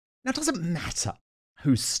Now, it doesn't matter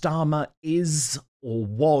who Starmer is or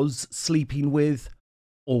was sleeping with,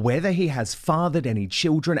 or whether he has fathered any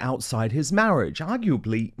children outside his marriage.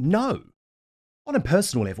 Arguably, no. On a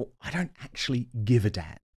personal level, I don't actually give a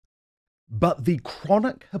damn. But the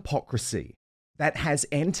chronic hypocrisy that has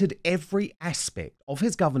entered every aspect of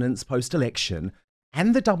his governance post-election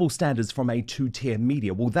and the double standards from a two-tier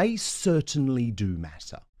media, well, they certainly do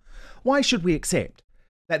matter. Why should we accept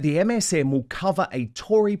that the MSM will cover a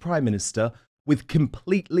Tory Prime Minister with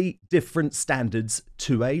completely different standards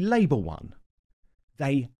to a Labour one?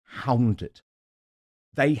 They hounded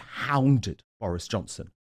Boris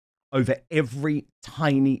Johnson over every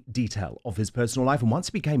tiny detail of his personal life. And once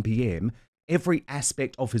he became PM, every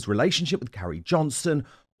aspect of his relationship with Carrie Johnson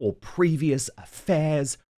or previous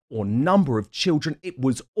affairs or number of children, it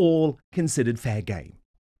was all considered fair game.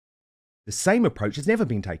 The same approach has never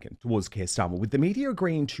been taken towards Keir Starmer, with the media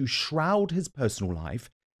agreeing to shroud his personal life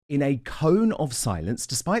in a cone of silence,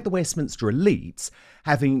 despite the Westminster elites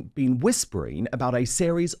having been whispering about a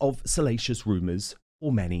series of salacious rumours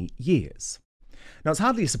for many years. Now, it's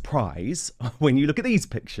hardly a surprise when you look at these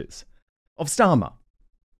pictures of Starmer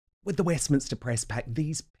with the Westminster press pack.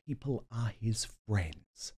 These people are his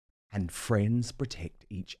friends, and friends protect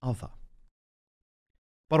each other.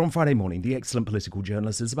 But on Friday morning, the excellent political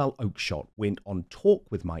journalist Isabel Oakeshott went on Talk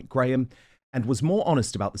with Mike Graham and was more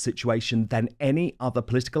honest about the situation than any other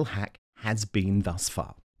political hack has been thus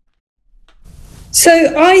far.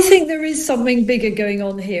 So I think there is something bigger going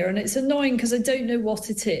on here, and it's annoying because I don't know what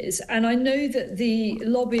it is. And I know that the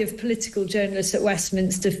lobby of political journalists at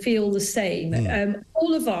Westminster feel the same.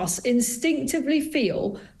 All of us instinctively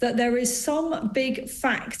feel that there is some big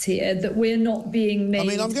fact here that we're not being made. I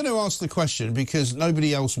mean, I'm going to ask the question because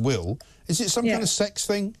nobody else will. Is it some kind of sex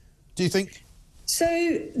thing, do you think?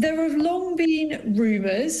 So there have long been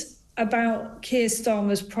rumours about Keir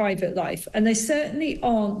Starmer's private life, and they certainly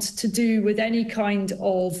aren't to do with any kind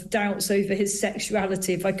of doubts over his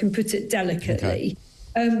sexuality, if I can put it delicately.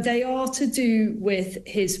 Okay. They are to do with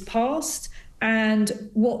his past and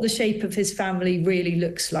what the shape of his family really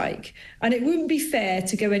looks like. And it wouldn't be fair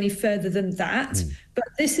to go any further than that, but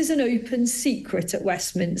this is an open secret at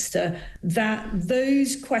Westminster that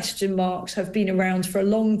those question marks have been around for a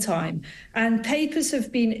long time, and papers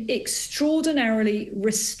have been extraordinarily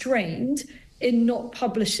restrained in not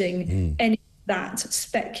publishing any of that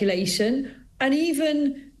speculation. And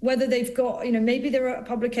even whether they've got, maybe there are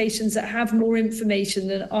publications that have more information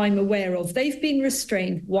than I'm aware of, they've been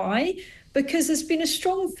restrained. Why? Because there's been a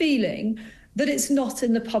strong feeling that it's not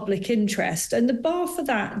in the public interest. And the bar for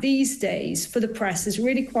that these days for the press is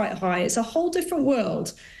really quite high. It's a whole different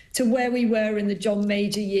world to where we were in the John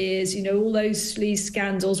Major years. All those sleaze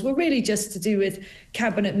scandals were really just to do with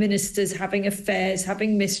cabinet ministers having affairs,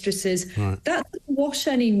 having mistresses. Right. That doesn't wash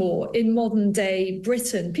anymore in modern day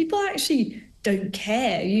Britain. People actually don't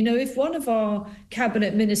care. If one of our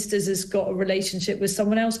cabinet ministers has got a relationship with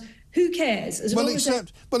someone else, who cares?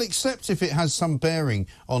 Except if it has some bearing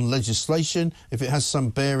on legislation, if it has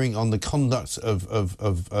some bearing on the conduct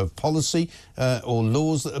of policy or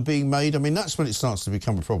laws that are being made. I mean, that's when it starts to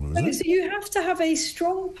become a problem, isn't it? So you have to have a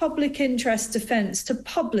strong public interest defence to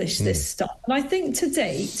publish this stuff. And I think to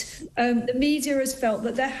date, the media has felt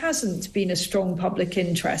that there hasn't been a strong public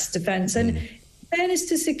interest defence. And fairness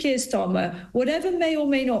to Sir Keir Starmer, whatever may or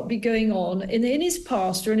may not be going on in his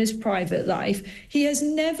past or in his private life, he has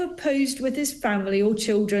never posed with his family or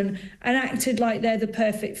children and acted like they're the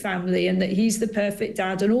perfect family and that he's the perfect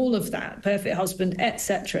dad and all of that, perfect husband,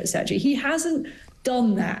 etc., etc. He hasn't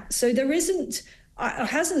done that. So there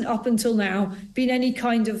hasn't up until now been any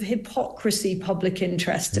kind of hypocrisy public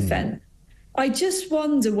interest defence. I just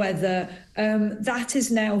wonder whether that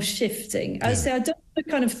is now shifting. As I say, I don't want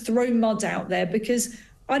to kind of throw mud out there because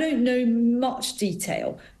I don't know much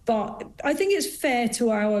detail, but I think it's fair to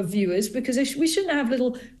our viewers because we shouldn't have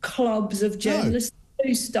little clubs of journalists that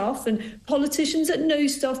know stuff and politicians that know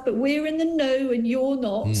stuff, but we're in the know and you're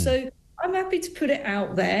not. So I'm happy to put it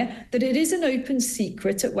out there that it is an open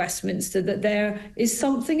secret at Westminster that there is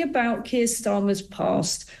something about Keir Starmer's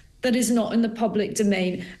past that is not in the public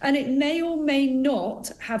domain. And it may or may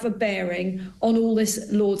not have a bearing on all this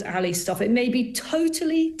Lord Ali stuff. It may be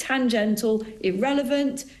totally tangential,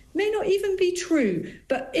 irrelevant, may not even be true.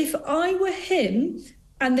 But if I were him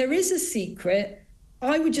and there is a secret,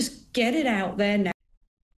 I would just get it out there now.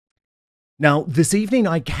 Now, this evening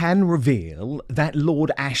I can reveal that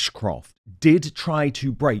Lord Ashcroft did try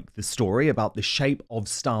to break the story about the shape of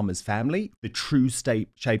Starmer's family, the true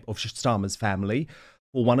shape of Starmer's family,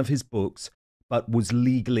 for one of his books, but was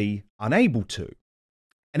legally unable to.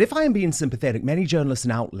 And if I am being sympathetic, many journalists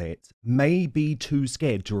and outlets may be too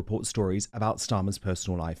scared to report stories about Starmer's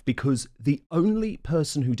personal life, because the only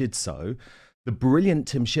person who did so, the brilliant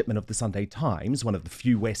Tim Shipman of the Sunday Times, one of the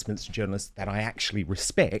few Westminster journalists that I actually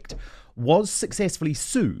respect, was successfully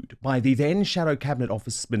sued by the then Shadow Cabinet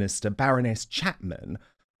Office Minister Baroness Chapman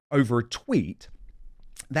over a tweet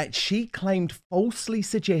that she claimed falsely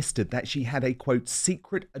suggested that she had a, quote,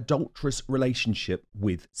 secret adulterous relationship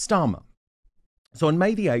with Starmer. So on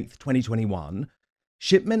May the 8th, 2021,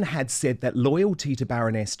 Shipman had said that loyalty to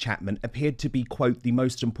Baroness Chapman appeared to be, quote, the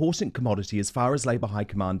most important commodity as far as Labour High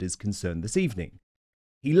Command is concerned this evening.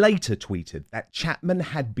 He later tweeted that Chapman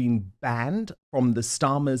had been banned from the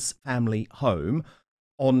Starmer's family home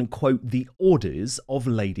on, quote, the orders of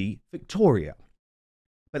Lady Victoria.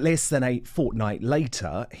 But less than a fortnight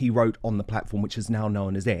later, he wrote on the platform which is now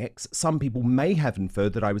known as X, some people may have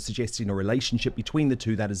inferred that I was suggesting a relationship between the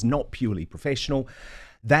two that is not purely professional.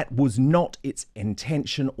 That was not its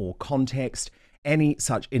intention or context. Any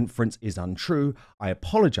such inference is untrue. I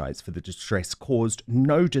apologise for the distress caused.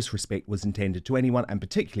 No disrespect was intended to anyone, and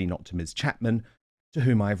particularly not to Ms. Chapman, to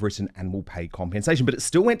whom I have written and will pay compensation. But it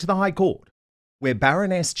still went to the High Court, where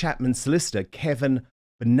Baroness Chapman's solicitor, Kevin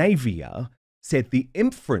Benavia, said the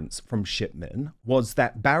inference from Shipman was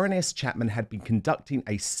that Baroness Chapman had been conducting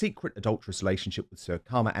a secret adulterous relationship with Sir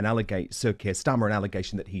Keir Starmer, an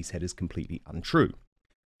allegation that he said is completely untrue.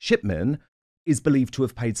 Shipman is believed to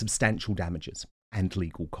have paid substantial damages and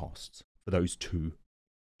legal costs for those two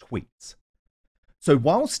tweets. So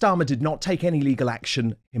while Starmer did not take any legal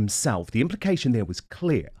action himself, the implication there was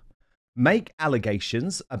clear. Make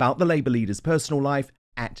allegations about the Labour leader's personal life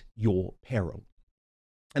at your peril.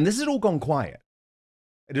 And this had all gone quiet.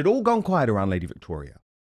 It had all gone quiet around Lady Victoria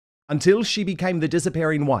until she became the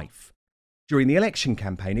disappearing wife during the election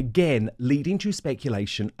campaign, again leading to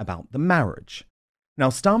speculation about the marriage. Now,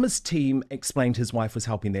 Starmer's team explained his wife was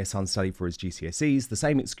helping their son study for his GCSEs, the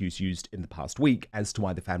same excuse used in the past week as to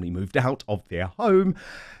why the family moved out of their home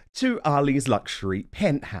to Ali's luxury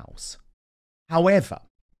penthouse. However,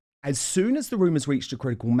 as soon as the rumours reached a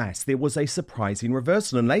critical mass, there was a surprising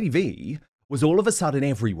reversal, and Lady V was all of a sudden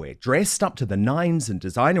everywhere, dressed up to the nines in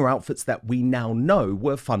designer outfits that we now know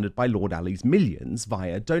were funded by Lord Ali's millions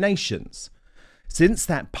via donations. Since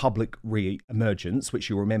that public re-emergence, which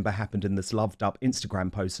you'll remember happened in this loved-up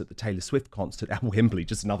Instagram post at the Taylor Swift concert at Wembley,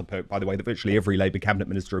 just another perk, by the way, that virtually every Labour cabinet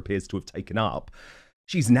minister appears to have taken up,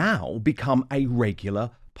 she's now become a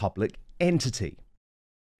regular public entity.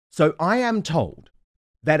 So I am told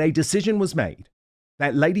that a decision was made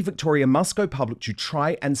that Lady Victoria must go public to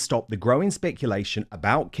try and stop the growing speculation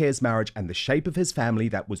about Keir's marriage and the shape of his family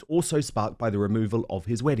that was also sparked by the removal of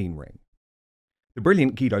his wedding ring. The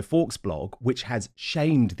brilliant Guido Fawkes blog, which has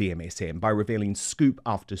shamed the MSM by revealing scoop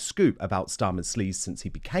after scoop about Starmer's sleaze since he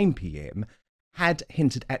became PM, had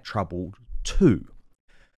hinted at trouble too.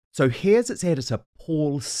 So here's its editor,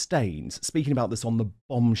 Paul Staines, speaking about this on the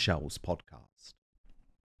Bombshells podcast.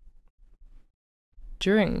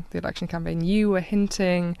 During the election campaign, you were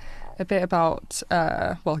hinting a bit about,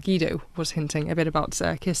 Guido was hinting a bit about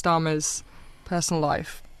Keir Starmer's personal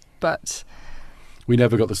life, but we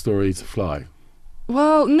never got the story to fly.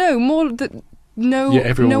 Well, no, more that no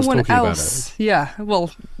one else.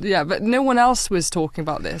 But no one else was talking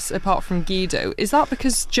about this apart from Guido. Is that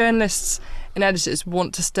because journalists and editors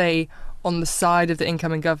want to stay on the side of the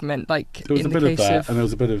incoming government? Like there was a bit of that, and there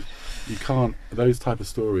was a bit of you can't those type of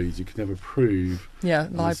stories you can never prove. Yeah,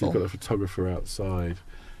 unless libel. You've got a photographer outside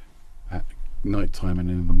at night time and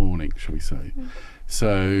in the morning, shall we say?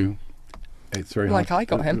 So it's very hard. Like I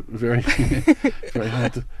got him. Very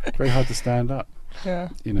hard to stand up. Yeah.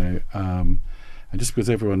 You know, and just because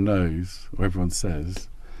everyone knows or everyone says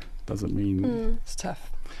doesn't mean it's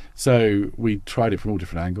tough. So we tried it from all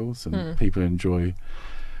different angles, and people enjoy,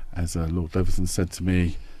 as Lord Leveson said to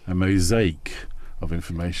me, a mosaic of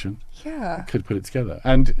information. Yeah, could put it together,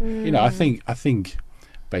 and you know, I think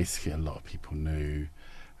basically a lot of people knew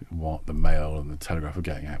what the Mail and the Telegraph were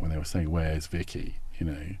getting at when they were saying, "Where's Vicky?" You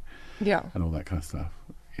know, yeah, and all that kind of stuff.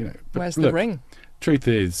 You know, but where's look, the ring? Truth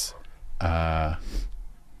is, where's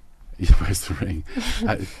the ring?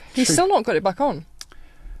 He's still not got it back on.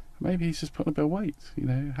 Maybe he's just putting a bit of weight. You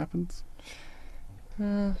know, it happens.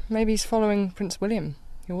 Maybe he's following Prince William,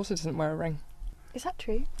 who also doesn't wear a ring. Is that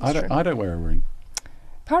true? I don't wear a ring.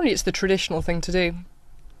 Apparently, it's the traditional thing to do.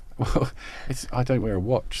 Well, I don't wear a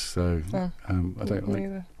watch, so I don't like.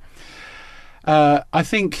 Either. I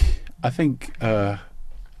think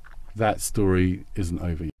that story isn't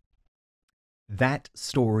over yet. That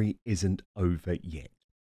story isn't over yet.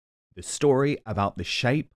 The story about the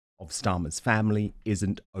shape of Starmer's family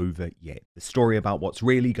isn't over yet. The story about what's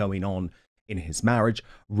really going on in his marriage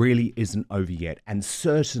really isn't over yet. And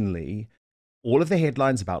certainly all of the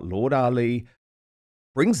headlines about Lord Ali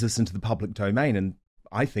brings us into the public domain. And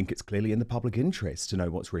I think it's clearly in the public interest to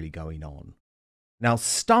know what's really going on. Now,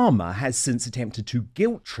 Starmer has since attempted to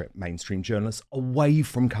guilt-trip mainstream journalists away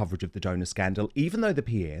from coverage of the donor scandal, even though the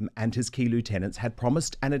PM and his key lieutenants had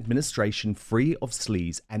promised an administration free of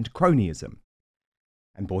sleaze and cronyism.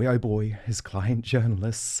 And boy, oh boy, his client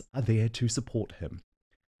journalists are there to support him.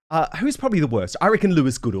 Who's probably the worst? I reckon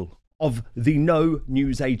Lewis Goodall of the No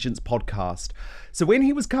News Agents podcast. So when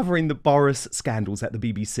he was covering the Boris scandals at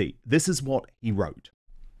the BBC, this is what he wrote.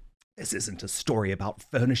 This isn't a story about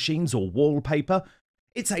furnishings or wallpaper.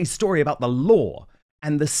 It's a story about the law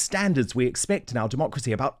and the standards we expect in our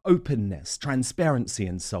democracy about openness, transparency,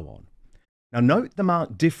 and so on. Now, note the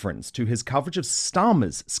marked difference to his coverage of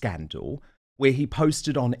Starmer's scandal, where he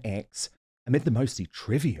posted on X, amid the mostly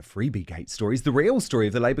trivia Freebiegate stories, the real story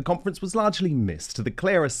of the Labour conference was largely missed. The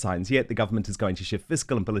clearest signs yet the government is going to shift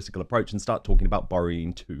fiscal and political approach and start talking about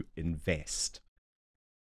borrowing to invest.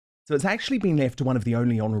 So it's actually been left to one of the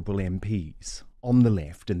only honourable MPs on the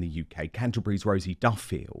left in the UK, Canterbury's Rosie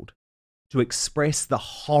Duffield, to express the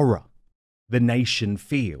horror the nation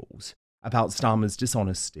feels about Starmer's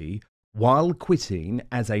dishonesty while quitting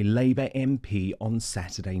as a Labour MP on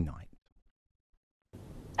Saturday night.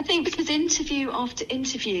 I think because interview after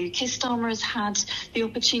interview, Keir Starmer has had the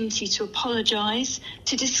opportunity to apologise,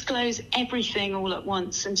 to disclose everything all at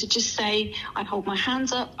once and to just say, I hold my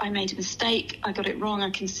hands up, I made a mistake, I got it wrong, I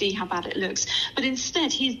can see how bad it looks. But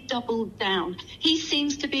instead, he's doubled down. He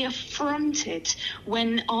seems to be affronted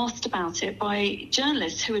when asked about it by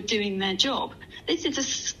journalists who are doing their job. This is a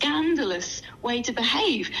scandalous way to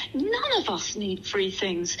behave. None of us need free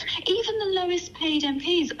things. Even the lowest paid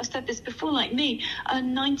MPs, I've said this before, like me,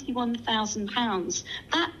 earn £91,000.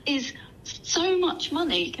 That is so much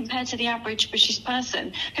money compared to the average British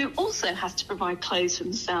person who also has to provide clothes for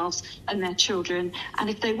themselves and their children. And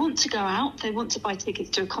if they want to go out, they want to buy tickets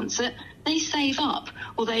to a concert, they save up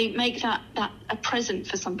or they make that a present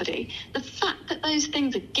for somebody. The fact that those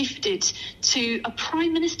things are gifted to a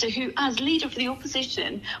prime minister who, as leader of the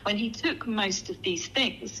opposition, when he took most of these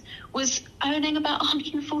things, was owning about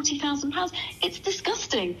 £140,000. It's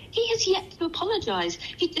disgusting. He has yet to apologise.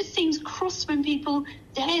 He just seems cross when people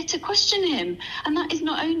dare to question him. And that is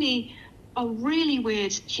not only a really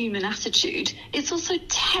weird human attitude, it's also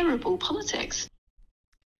terrible politics.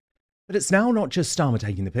 But it's now not just Starmer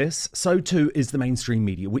taking the piss, so too is the mainstream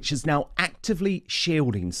media, which is now actively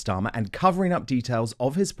shielding Starmer and covering up details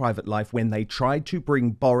of his private life when they tried to bring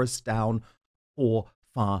Boris down for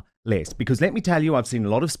far less. Because let me tell you, I've seen a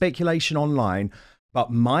lot of speculation online,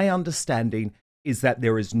 but my understanding is that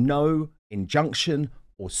there is no injunction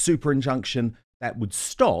or super injunction that would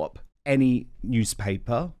stop any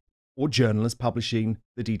newspaper or journalist publishing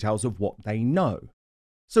the details of what they know.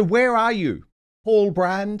 So where are you, Paul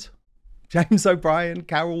Brand, James O'Brien,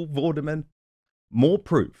 Carol Vorderman? More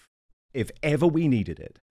proof, if ever we needed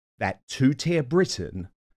it, that two-tier Britain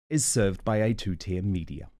is served by a two-tier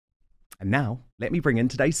media. And now, let me bring in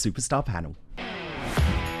today's superstar panel.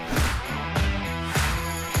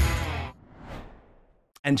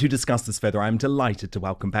 And to discuss this further, I'm delighted to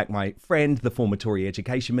welcome back my friend, the former Tory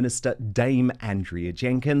Education Minister, Dame Andrea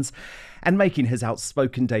Jenkyns, and making his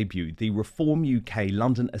Outspoken debut, the Reform UK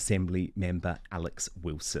London Assembly member, Alex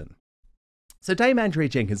Wilson. So Dame Andrea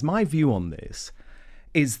Jenkyns, my view on this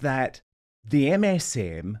is that the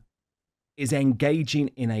MSM is engaging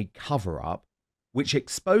in a cover-up which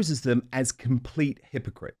exposes them as complete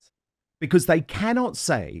hypocrites, because they cannot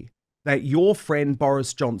say that your friend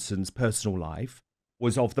Boris Johnson's personal life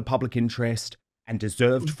was of the public interest and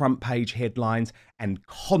deserved front page headlines and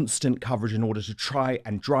constant coverage in order to try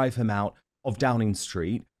and drive him out of Downing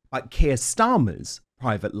Street, but Keir Starmer's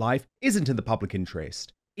private life isn't in the public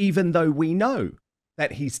interest, even though we know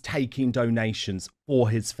that he's taking donations for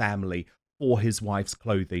his family, for his wife's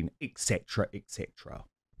clothing, etc., etc.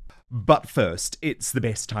 But first, it's the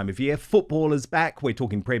best time of year. Football is back. We're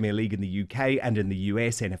talking Premier League in the UK and in the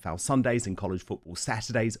US, NFL Sundays and college football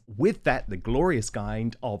Saturdays. With that, the glorious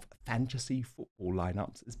kind of fantasy football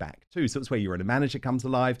lineups is back too. So it's where you're in a manager comes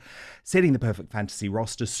alive, setting the perfect fantasy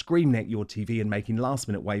roster, screaming at your TV and making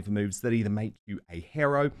last-minute waiver moves that either make you a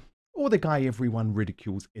hero or the guy everyone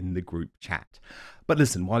ridicules in the group chat. But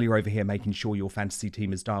listen, while you're over here making sure your fantasy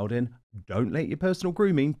team is dialed in, don't let your personal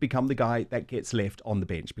grooming become the guy that gets left on the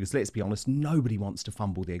bench, because let's be honest, nobody wants to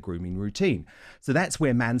fumble their grooming routine. So that's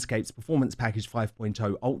where Manscaped's Performance Package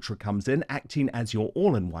 5.0 Ultra comes in, acting as your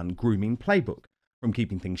all-in-one grooming playbook. From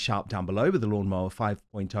keeping things sharp down below with the Lawnmower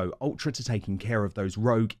 5.0 Ultra to taking care of those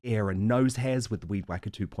rogue ear and nose hairs with the Weed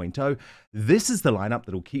Whacker 2.0, this is the lineup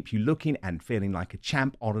that'll keep you looking and feeling like a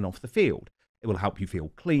champ on and off the field. It will help you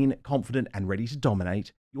feel clean, confident, and ready to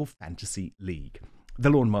dominate your fantasy league.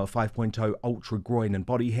 The Lawnmower 5.0 Ultra Groin and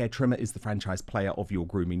Body Hair Trimmer is the franchise player of your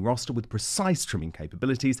grooming roster with precise trimming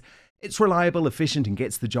capabilities. It's reliable, efficient, and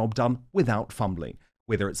gets the job done without fumbling.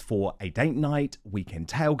 Whether it's for a date night, weekend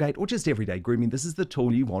tailgate, or just everyday grooming, this is the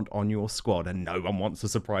tool you want on your squad. And no one wants a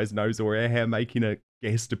surprise nose or ear hair making a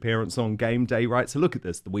guest appearance on game day, right? So look at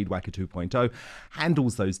this. The Weed Whacker 2.0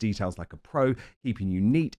 handles those details like a pro, keeping you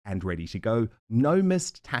neat and ready to go. No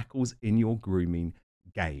missed tackles in your grooming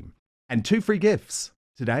game. And 2 free gifts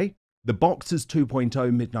today. The Boxers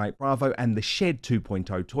 2.0 Midnight Bravo and the Shed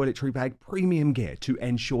 2.0 Toiletry Bag Premium Gear to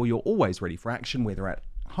ensure you're always ready for action, whether at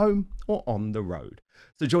home or on the road.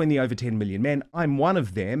 So join the over 10 million men. I'm one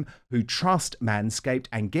of them who trust Manscaped,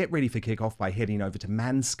 and get ready for kickoff by heading over to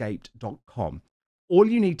manscaped.com. All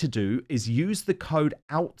you need to do is use the code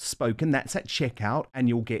Outspoken, that's at checkout, and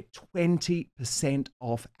you'll get 20%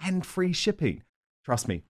 off and free shipping. Trust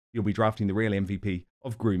me, you'll be drafting the real MVP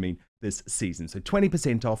of grooming this season. So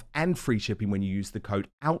 20% off and free shipping when you use the code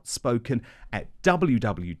Outspoken at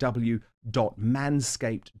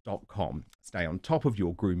www.manscaped.com. Stay on top of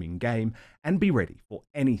your grooming game and be ready for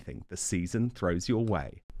anything the season throws your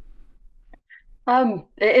way.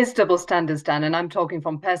 It is double standards, Dan, and I'm talking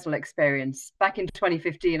from personal experience. Back in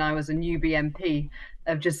 2015, I was a new MP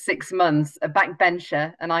of just 6 months, a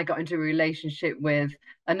backbencher, and I got into a relationship with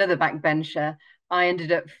another backbencher. I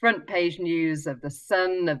ended up front page news of The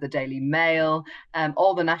Sun, of the Daily Mail,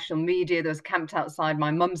 all the national media that was camped outside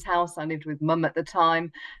my mum's house. I lived with mum at the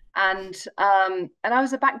time. And I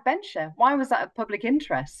was a backbencher. Why was that of public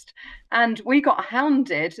interest? And we got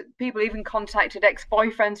hounded. People even contacted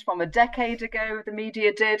ex-boyfriends from a decade ago, the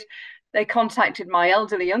media did. They contacted my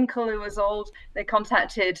elderly uncle who was old. They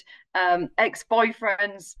contacted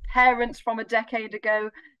ex-boyfriends' parents from a decade ago.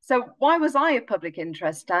 So why was I a public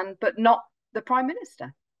interest, Dan, but not the Prime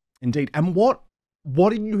Minister? Indeed. And what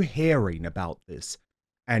are you hearing about this,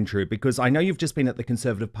 Andrea? Because I know you've just been at the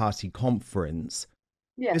Conservative Party conference.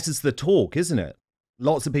 Yeah. This is the talk, isn't it?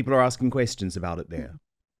 Lots of people are asking questions about it there.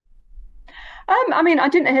 I mean, I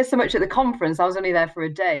didn't hear so much at the conference. I was only there for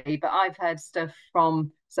a day, but I've heard stuff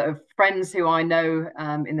from sort of friends who I know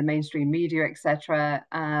in the mainstream media, etc.,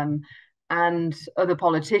 and other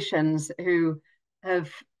politicians who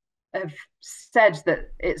have said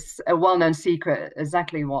that it's a well-known secret,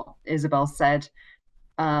 exactly what Isabel said,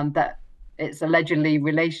 that it's allegedly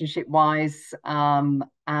relationship-wise,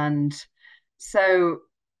 and so,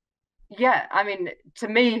 yeah, I mean, to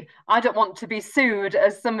me, I don't want to be sued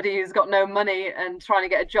as somebody who's got no money and trying to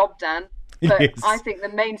get a job done. But yes. I think the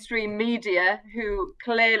mainstream media, who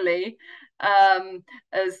clearly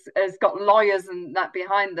has got lawyers and that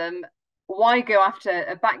behind them, why go after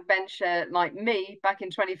a backbencher like me back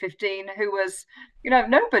in 2015, who was,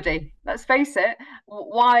 nobody, let's face it,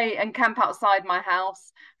 why, and camp outside my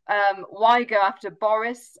house, why go after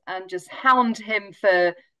Boris and just hound him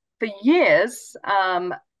for years,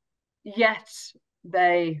 yet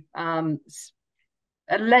they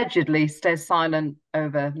allegedly stay silent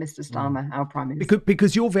over Mr. Starmer, our Prime Minister.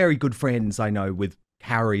 Because you're very good friends, I know, with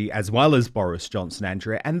Carrie as well as Boris Johnson,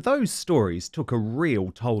 Andrea, and those stories took a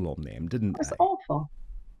real toll on them, didn't they? It's awful.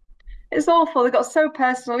 It's awful. They got so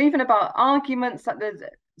personal, even about arguments that they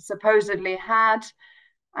supposedly had.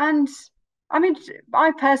 And I mean,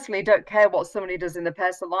 I personally don't care what somebody does in their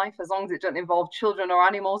personal life, as long as it doesn't involve children or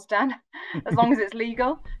animals, Dan, as long as it's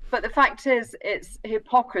legal. But the fact is, it's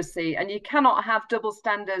hypocrisy, and you cannot have double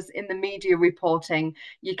standards in the media reporting.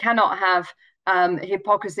 You cannot have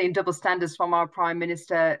hypocrisy and double standards from our Prime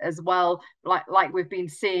Minister as well, like we've been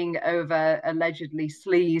seeing over allegedly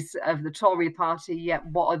sleaze of the Tory party. Yet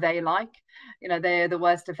what are they like? They're the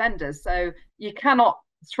worst offenders. So you cannot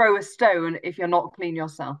throw a stone if you're not clean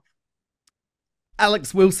yourself.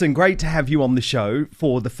 Alex Wilson, great to have you on the show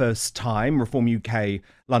for the first time, Reform UK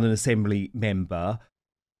London Assembly member.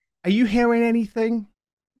 Are you hearing anything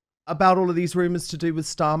about all of these rumours to do with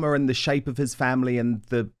Starmer and the shape of his family and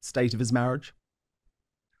the state of his marriage?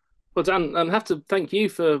 Well, Dan, I have to thank you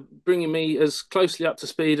for bringing me as closely up to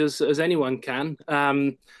speed as anyone can.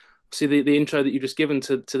 See, the intro that you've just given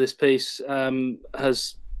to this piece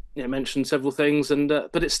has mentioned several things,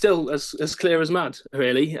 but it's still as clear as mud,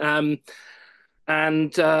 really.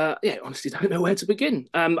 Honestly, don't know where to begin.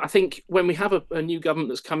 I think when we have a new government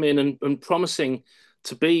that's come in and promising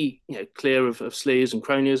to be clear of sleaze and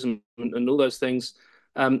cronyism and all those things,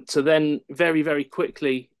 to then very, very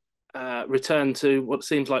quickly return to what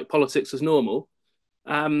seems like politics as normal,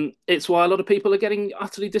 it's why a lot of people are getting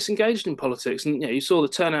utterly disengaged in politics. And you saw the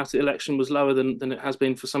turnout at the election was lower than it has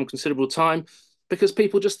been for some considerable time, because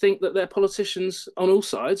people just think that their politicians on all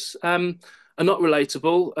sides are not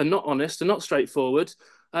relatable, are not honest, are not straightforward.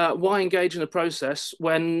 Why engage in a process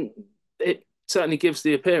when it certainly gives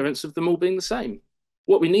the appearance of them all being the same?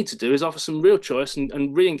 What we need to do is offer some real choice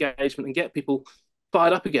and re-engagement and get people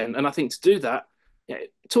fired up again. And I think to do that,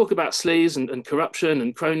 talk about sleaze and corruption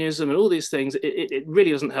and cronyism and all these things, it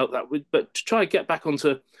really doesn't help that. But to try to get back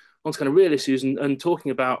onto kind of real issues and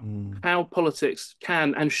talking about how politics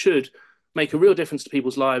can and should make a real difference to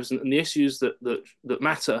people's lives and the issues that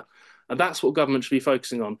matter. And that's what government should be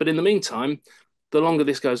focusing on. But in the meantime, the longer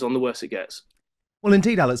this goes on, the worse it gets. Well,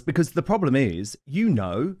 indeed, Alex, because the problem is,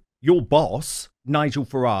 your boss, Nigel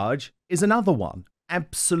Farage, is another one,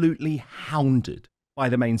 absolutely hounded by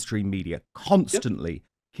the mainstream media, constantly,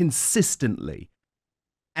 consistently.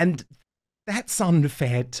 And that's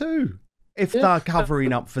unfair too, if they're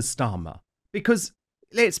covering up for Starmer. Because,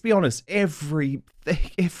 let's be honest, every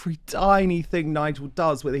tiny thing Nigel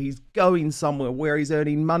does, whether he's going somewhere, where he's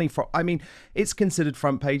earning money from, I mean, it's considered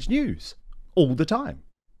front page news all the time.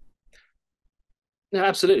 No,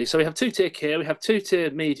 absolutely. So we have two-tier care, we have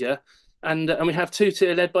two-tier media, and we have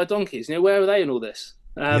two-tier led by donkeys. Where are they in all this?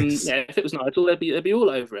 Yes. If it was Nigel, they'd be all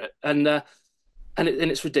over it, and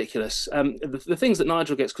it's ridiculous. The things that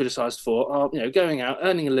Nigel gets criticised for are, going out,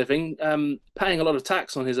 earning a living, paying a lot of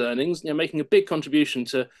tax on his earnings, making a big contribution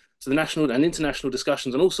to the national and international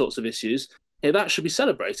discussions on all sorts of issues. That should be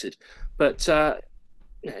celebrated, but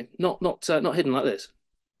not hidden like this.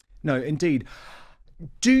 No, indeed.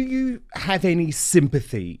 Do you have any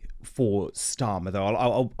sympathy for Starmer, though?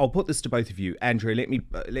 I'll put this to both of you. Andrea,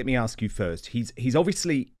 let me ask you first. He's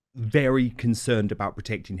obviously very concerned about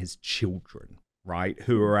protecting his children, right,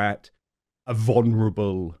 who are at a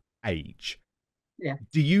vulnerable age. Yeah.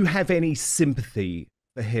 Do you have any sympathy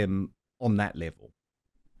for him on that level?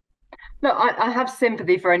 No, I have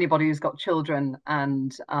sympathy for anybody who's got children.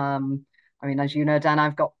 And I mean, as you know, Dan,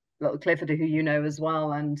 I've got little Clifford, who you know as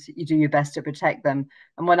well, and you do your best to protect them.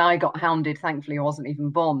 And when I got hounded, thankfully I wasn't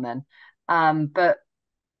even born then. But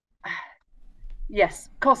yes,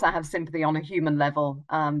 of course I have sympathy on a human level.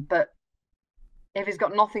 But if he's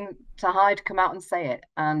got nothing to hide, come out and say it.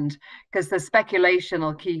 And because the speculation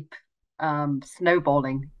will keep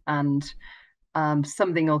snowballing, and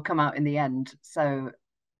something will come out in the end. So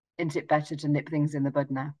isn't it better to nip things in the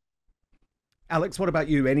bud now? Alex, what about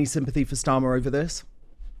you? Any sympathy for Starmer over this?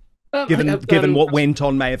 Given what went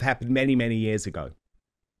on may have happened many, many years ago.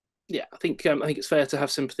 Yeah, I think it's fair to have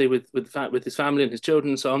sympathy with his family and his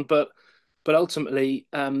children and so on. But ultimately,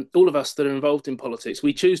 all of us that are involved in politics,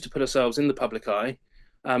 we choose to put ourselves in the public eye.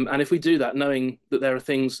 And if we do that, knowing that there are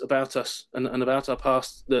things about us and about our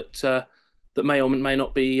past that may or may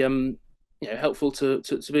not be helpful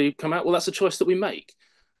to come out, well, that's a choice that we make.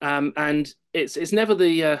 And it's never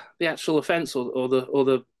the actual offence or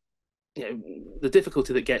the the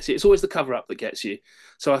difficulty that gets you. It's always the cover-up that gets you.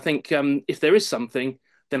 So I think if there is something,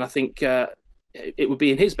 then I think it would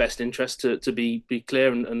be in his best interest to be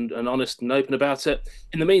clear and honest and open about it.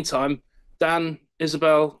 In the meantime, Dan,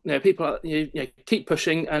 Isabel, people keep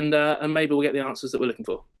pushing, and maybe we'll get the answers that we're looking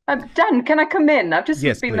for. Dan, can I come in? I've just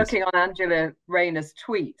been please. looking on Angela Rayner's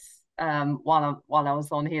tweets while I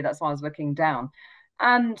was on here. That's why I was looking down,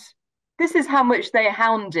 and this is how much they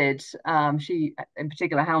hounded, she in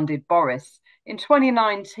particular hounded Boris. In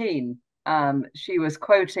 2019, she was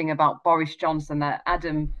quoting about Boris Johnson that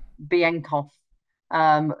Adam Bienkov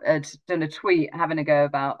had done a tweet having a go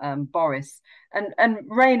about Boris. And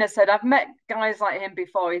Rayner said, I've met guys like him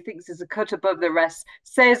before. He thinks he's a cut above the rest,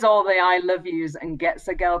 says all the I love yous and gets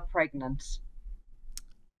a girl pregnant.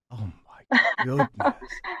 Oh my goodness.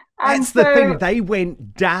 That's the thing. They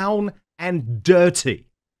went down and dirty.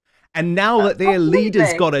 And now that their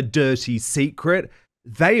leader's got a dirty secret,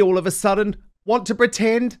 they all of a sudden want to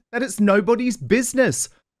pretend that it's nobody's business.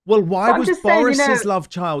 Well, why was Boris's love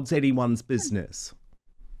child's anyone's business?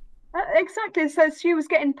 Exactly. So she was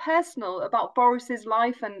getting personal about Boris's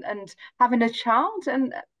life and having a child,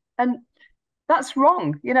 and that's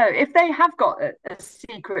wrong. If they have got a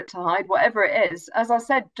secret to hide, whatever it is, as I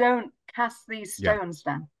said, don't cast these stones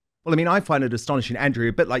down. Well, I mean, I find it astonishing,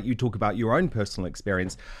 Andrea, a bit like you talk about your own personal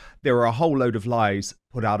experience. There were a whole load of lies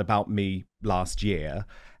put out about me last year,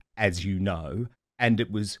 as you know, and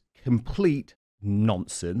it was complete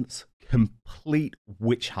nonsense, complete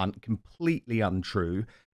witch hunt, completely untrue.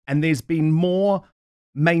 And there's been more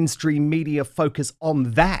mainstream media focus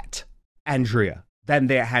on that, Andrea, than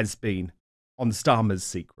there has been on Starmer's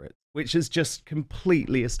secret, which is just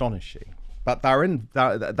completely astonishing. but they're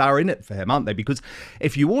in it for him, aren't they? Because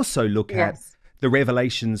if you also look at the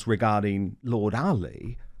revelations regarding Lord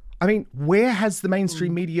Ali, I mean, where has the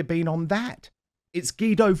mainstream media been on that? It's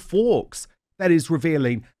Guido Fawkes that is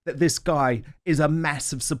revealing that this guy is a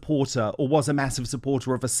massive supporter, or was a massive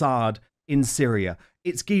supporter of Assad in Syria.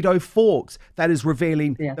 It's Guido Fawkes that is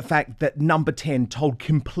revealing the fact that Number 10 told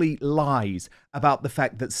complete lies about the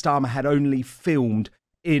fact that Starmer had only filmed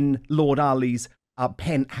in Lord Ali's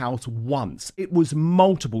penthouse once. It was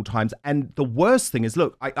multiple times. And the worst thing is,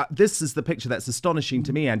 look, this is the picture that's astonishing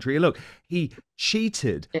to me, Andrea. Look, he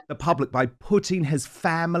cheated the public by putting his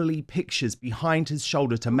family pictures behind his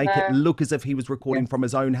shoulder to make it look as if he was recording from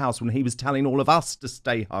his own house when he was telling all of us to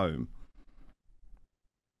stay home.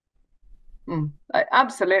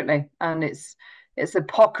 Absolutely. And it's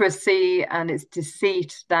hypocrisy and it's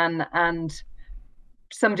deceit, Dan, and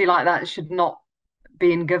somebody like that should not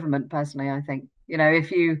be in government, personally, I think. You know,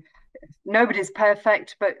 nobody's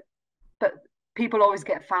perfect, but people always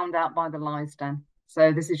get found out by the lies, Dan.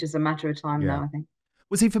 So this is just a matter of time now, I think.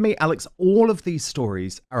 Well, see, for me, Alex, all of these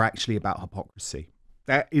stories are actually about hypocrisy.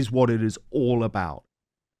 That is what it is all about.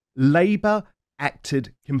 Labour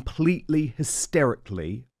acted completely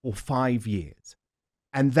hysterically for 5 years.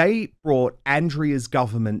 And they brought Andrea's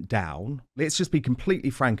government down, let's just be completely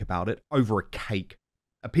frank about it, over a cake.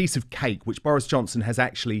 A piece of cake, which Boris Johnson has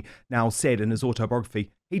actually now said in his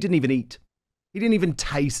autobiography, he didn't even eat. He didn't even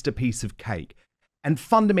taste a piece of cake. And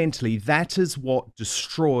fundamentally, that is what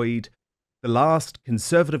destroyed the last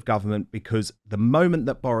Conservative government, because the moment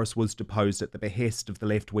that Boris was deposed at the behest of the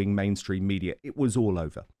left-wing mainstream media, it was all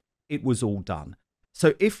over. It was all done.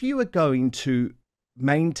 So if you are going to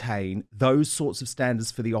maintain those sorts of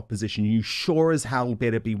standards for the opposition, you sure as hell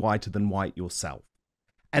better be whiter than white yourself.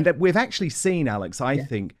 And we've actually seen, Alex, I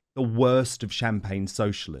think, the worst of champagne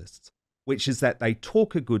socialists, which is that they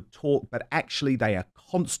talk a good talk, but actually they are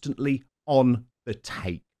constantly on the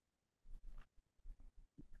take.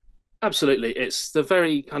 Absolutely. It's the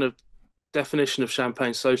very kind of definition of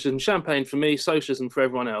champagne socialism. Champagne for me, socialism for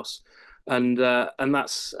everyone else. And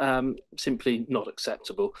that's simply not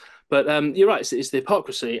acceptable. But you're right, it's the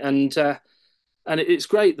hypocrisy. And it's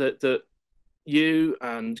great that you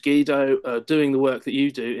and Guido are doing the work that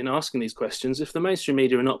you do in asking these questions. If the mainstream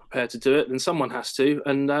media are not prepared to do it, then someone has to.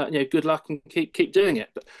 And good luck and keep doing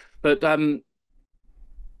it. But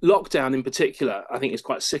lockdown in particular, I think, is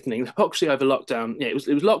quite sickening. The hypocrisy over lockdown. It was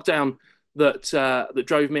lockdown that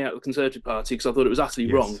drove me out of the Conservative Party, because I thought it was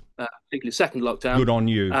utterly wrong, particularly the second lockdown. Good on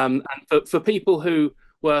you. And for people who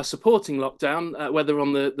were supporting lockdown, whether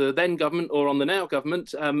on the then government or on the now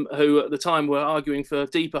government, who at the time were arguing for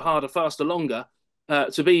deeper, harder, faster, longer,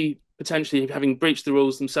 to be potentially having breached the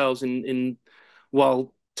rules themselves in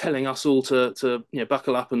while telling us all to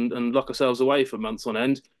buckle up and lock ourselves away for months on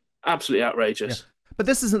end, absolutely outrageous. But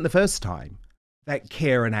this isn't the first time that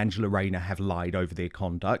Keir and Angela Rayner have lied over their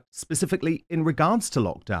conduct, specifically in regards to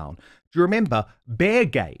lockdown. Do you remember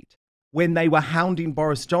Beargate, when they were hounding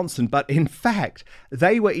Boris Johnson, but in fact,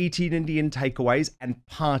 they were eating Indian takeaways and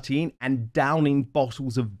partying and downing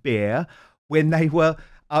bottles of beer when they were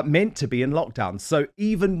meant to be in lockdown. So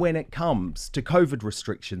even when it comes to COVID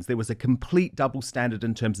restrictions, there was a complete double standard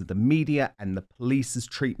in terms of the media and the police's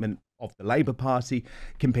treatment of the Labour Party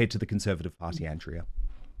compared to the Conservative Party, Andrea.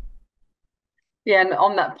 Yeah, and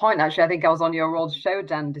on that point, actually, I think I was on your old show,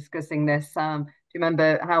 Dan, discussing this. Do you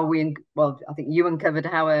remember how I think you uncovered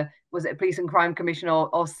how was it a police and crime commission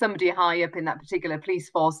or somebody high up in that particular police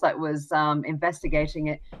force that was investigating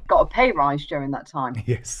it got a pay rise during that time?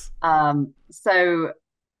 Yes. So,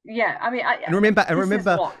 yeah, I mean, I remember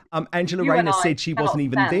Angela Rayner said she wasn't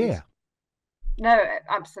even there. No,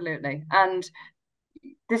 absolutely. And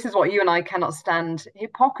this is what you and I cannot stand: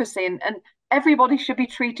 hypocrisy. And everybody should be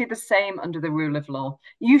treated the same under the rule of law.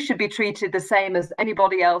 You should be treated the same as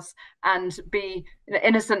anybody else and be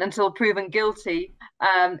innocent until proven guilty.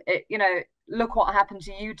 Look what happened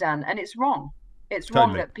to you, Dan. And it's wrong. It's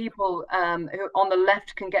wrong that people who on the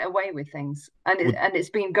left can get away with things. And it's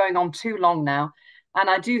been going on too long now. And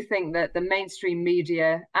I do think that the mainstream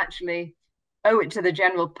media actually owe it to the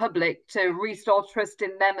general public to restore trust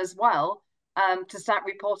in them as well, to start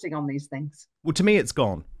reporting on these things. Well, to me, it's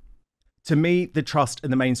gone. To me, the trust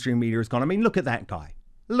in the mainstream media is gone. I mean, look at that guy.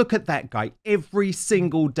 Look at that guy. Every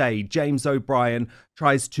single day, James O'Brien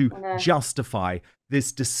tries to justify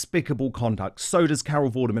this despicable conduct. So does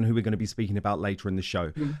Carol Vorderman, who we're going to be speaking about later in the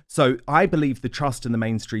show. So I believe the trust in the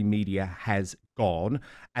mainstream media has gone.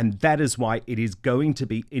 And that is why it is going to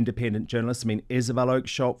be independent journalists. I mean, Isabel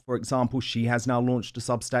Oakeshott, for example, she has now launched a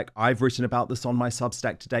Substack. I've written about this on my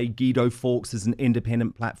Substack today. Guido Fawkes is an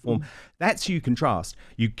independent platform. That's who you can trust.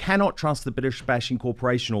 You cannot trust the British Bashing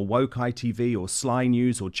Corporation or Woke ITV or Sly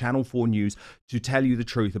News or Channel 4 News to tell you the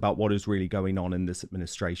truth about what is really going on in this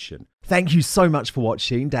administration. Thank you so much for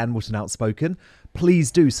watching Dan Wootton Outspoken.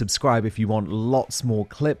 Please do subscribe if you want lots more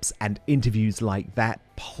clips and interviews like that.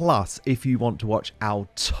 Plus, if you want to watch our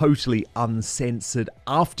totally uncensored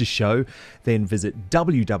after show, then visit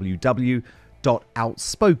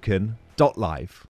www.outspoken.live.